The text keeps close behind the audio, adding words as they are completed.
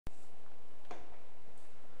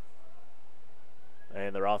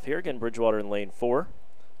And they're off here again. Bridgewater in lane 4.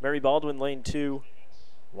 Mary Baldwin lane 2.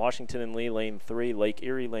 Washington and Lee lane 3. Lake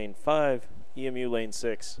Erie lane 5. EMU lane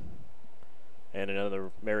 6. And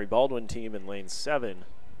another Mary Baldwin team in lane 7.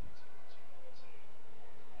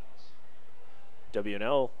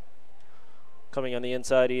 W&L coming on the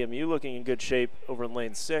inside. EMU looking in good shape over in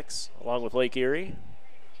lane 6, along with Lake Erie.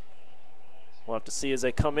 We'll have to see as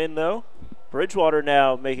they come in, though. Bridgewater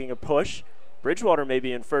now making a push. Bridgewater may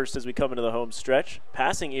be in first as we come into the home stretch.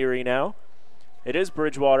 Passing Erie now. It is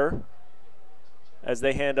Bridgewater as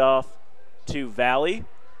they hand off to Valley.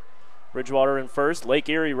 Bridgewater in first. Lake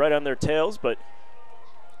Erie right on their tails, but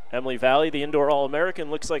Emily Valley, the indoor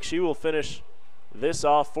All-American, looks like she will finish this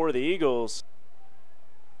off for the Eagles.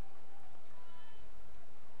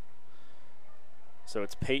 So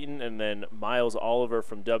it's Peyton and then Miles Oliver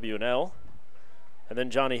from W&L. And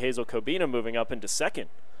then Johnny Hazel Kobina moving up into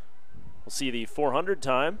second. We'll see the 400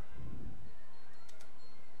 time.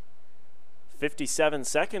 57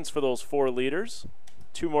 seconds for those 4 leaders.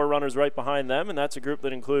 2 more runners right behind them, and that's a group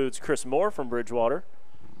that includes Chris Moore from Bridgewater.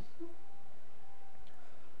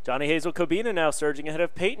 Johnny Hazel Kobina now surging ahead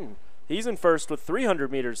of Peyton. He's in first with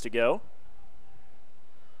 300 meters to go.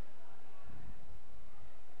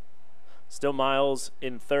 Still Miles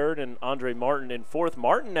in third and Andre Martin in fourth.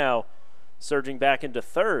 Martin now surging back into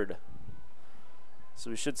third. So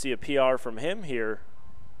we should see a PR from him here.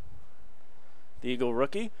 The Eagle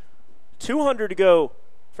rookie. 200 to go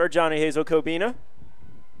for Johnny Hazel Kobina.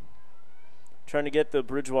 Trying to get the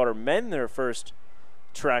Bridgewater men their first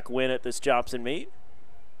track win at this Jopson meet.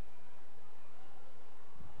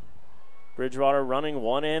 Bridgewater running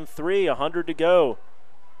 1 and 3, 100 to go.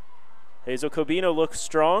 Hazel Kobina looks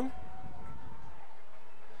strong.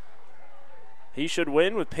 He should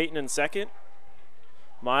win with Peyton in second.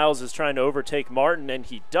 Miles is trying to overtake Martin, and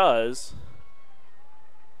he does.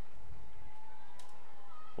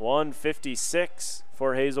 1:56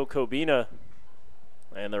 for Hazel Kobina.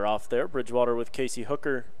 And they're off there. Bridgewater with Casey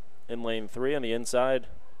Hooker in lane 3 on the inside.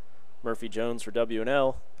 Murphy Jones for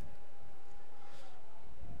W&L.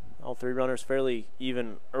 All 3 runners fairly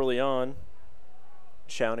even early on.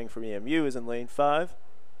 Shouting from EMU is in lane 5.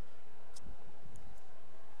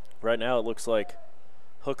 Right now it looks like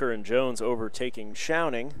Hooker and Jones overtaking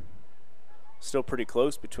Shouting. Still pretty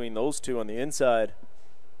close between those two on the inside.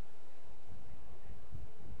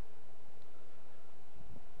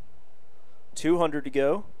 $200 to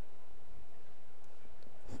go.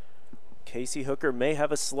 Casey Hooker may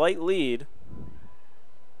have a slight lead,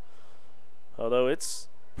 although it's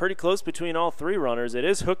pretty close between all 3 runners. It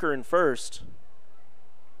is Hooker in first.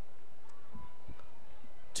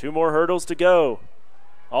 2 more hurdles to go.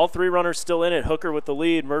 All 3 runners still in it. Hooker with the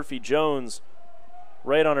lead. Murphy Jones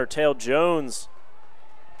right on her tail. Jones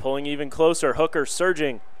pulling even closer. Hooker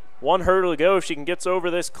surging. 1 hurdle to go. If she can get over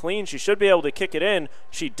this clean, she should be able to kick it in.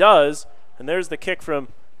 She does. And there's the kick from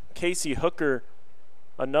Casey Hooker.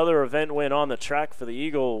 Another event win on the track for the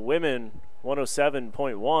Eagle women,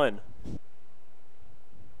 107.1.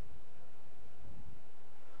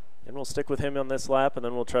 And we'll stick with him on this lap, and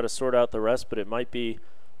then we'll try to sort out the rest, but it might be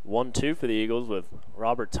 1-2 for the Eagles with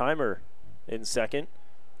Robert Timer in second.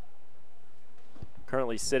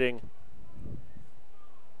 Currently sitting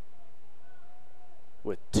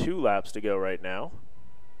with 2 laps to go right now.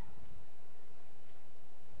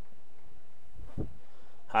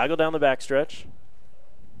 Heigl down the backstretch.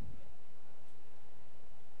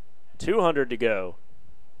 200 to go.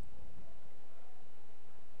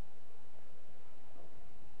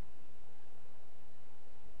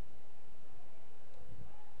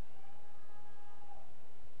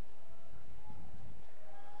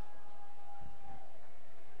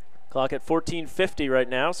 Clock at 14:50 right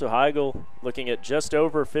now, so Heigl looking at just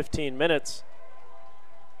over 15 minutes.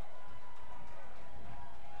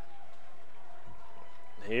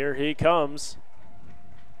 Here he comes.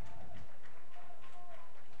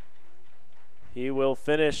 He will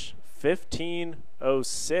finish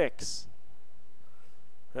 15:06.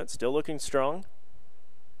 That's still looking strong.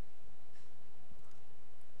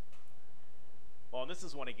 Well, and this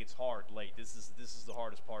is when it gets hard late. This is the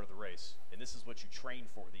hardest part of the race, and this is what you train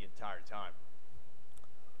for the entire time.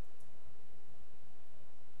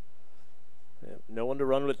 Yeah, no one to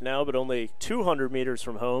run with now, but only 200 meters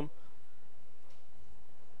from home.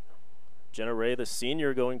 Jenna Ray, the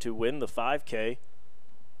senior, going to win the 5K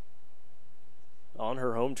on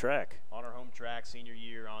her home track. On her home track, senior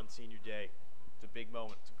year, on senior day. It's a big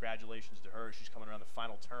moment. Congratulations to her. She's coming around the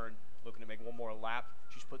final turn, looking to make 1 more lap.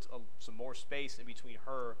 She's put some more space in between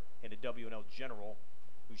her and the W&L General,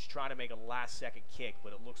 who's trying to make a last-second kick,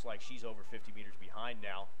 but it looks like she's over 50 meters behind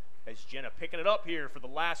now. as Jenna picking it up here for the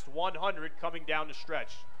last 100 coming down the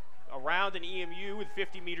stretch. Around an EMU with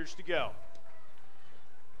 50 meters to go.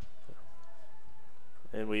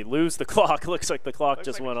 And we lose the clock. Looks like the clock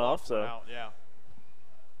just like went off. So out, yeah.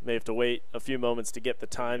 May have to wait a few moments to get the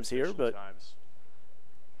times here, but times.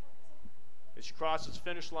 As she crosses the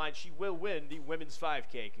finish line, she will win the women's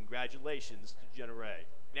 5K. Congratulations to Jenna Ray.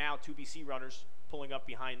 Now 2 BC runners pulling up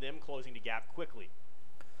behind them, closing the gap quickly.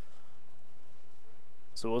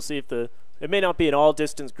 So we'll see if it may not be an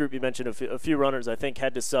all-distance group. You mentioned a few runners, I think,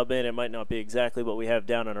 had to sub in. It might not be exactly what we have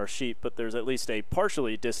down on our sheet, but there's at least a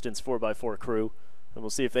partially distanced 4x4 crew, and we'll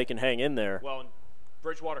see if they can hang in there. Well,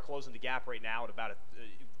 Bridgewater closing the gap right now at about a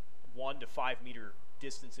 1 to 5 meter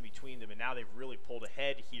distance in between them, and now they've really pulled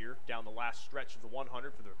ahead here down the last stretch of the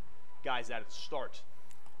 100 for the guys out at the start.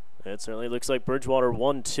 It certainly looks like Bridgewater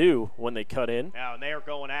 1-2 when they cut in. Now, and they are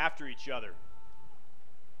going after each other.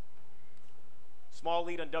 Small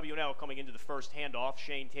lead on W&L coming into the first handoff.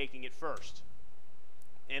 Shane taking it first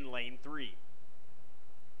in lane 3.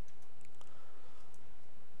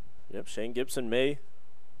 Yep, Shane Gibson may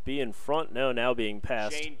be in front now being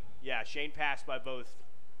passed. Shane passed by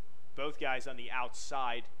both guys on the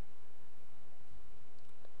outside.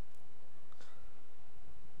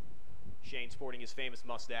 Shane sporting his famous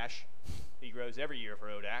mustache. He grows every year for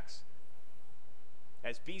ODAX.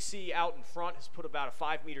 As BC out in front has put about a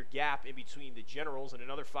 5 meter gap in between the generals and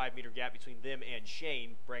another 5 meter gap between them and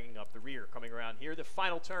Shane, bringing up the rear. Coming around here, the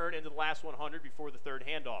final turn into the last 100 before the third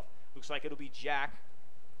handoff. Looks like it'll be Jack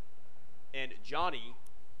and Johnny.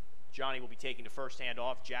 Johnny will be taking the first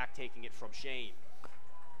handoff, Jack taking it from Shane.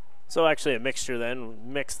 So actually a mixture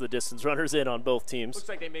then, mix the distance runners in on both teams. Looks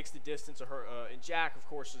like they mixed the distance, and Jack, of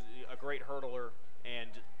course, is a great hurdler and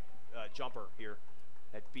jumper here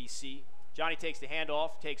at BC. Johnny takes the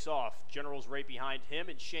handoff, takes off. General's right behind him,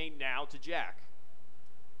 and Shane now to Jack.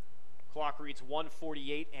 Clock reads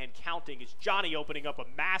 1:48 and counting as Johnny opening up a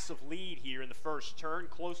massive lead here in the first turn,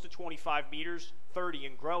 close to 25 meters, 30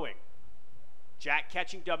 and growing. Jack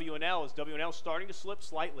catching W&L as W&L starting to slip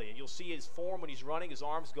slightly, and you'll see his form when he's running, his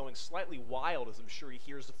arms going slightly wild as I'm sure he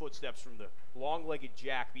hears the footsteps from the long-legged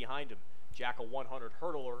Jack behind him. Jack, a 100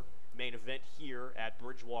 hurdler, main event here at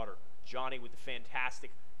Bridgewater. Johnny with the fantastic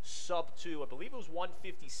sub-2, I believe it was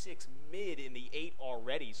 156 mid in the 8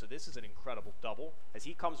 already, so this is an incredible double as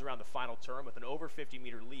he comes around the final turn with an over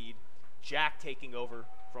 50-meter lead. Jack taking over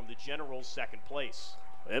from the General's second place.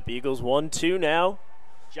 Yep, Eagles 1-2 now.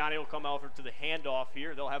 Johnny will come over to the handoff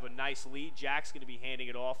here. They'll have a nice lead. Jack's going to be handing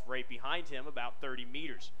it off right behind him, about 30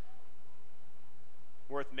 meters.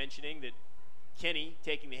 Worth mentioning that Kenny,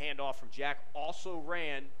 taking the handoff from Jack, also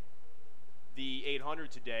ran the 800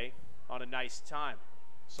 today on a nice time.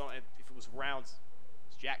 So if it was rounds,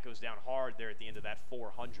 Jack goes down hard there at the end of that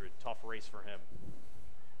 400. Tough race for him.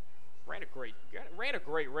 Ran a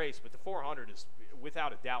great race, but the 400 is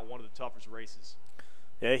without a doubt one of the toughest races.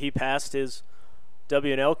 Yeah, he passed his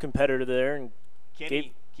W&L competitor there, and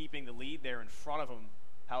Kenny keeping the lead there in front of him.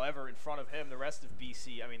 However, in front of him, the rest of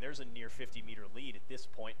BC, I mean, there's a near 50-meter lead at this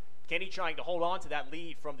point. Kenny trying to hold on to that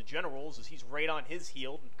lead from the Generals as he's right on his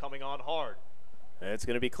heel and coming on hard. It's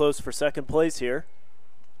going to be close for second place here.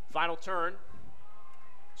 Final turn.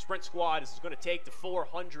 Sprint squad is going to take the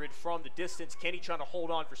 400 from the distance. Kenny trying to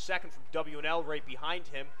hold on for second from W&L right behind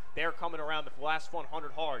him. They're coming around the last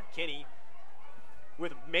 100 hard. Kenny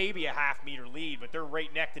with maybe a half-meter lead, but they're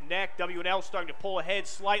right neck to neck. W&L starting to pull ahead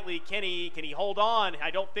slightly. Kenny, can he hold on? I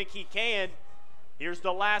don't think he can. Here's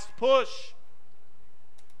the last push.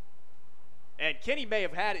 And Kenny may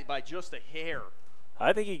have had it by just a hair.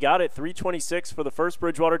 I think he got it. 3:26 for the first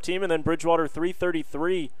Bridgewater team, and then Bridgewater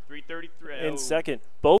 3:33 3:33 in second. Both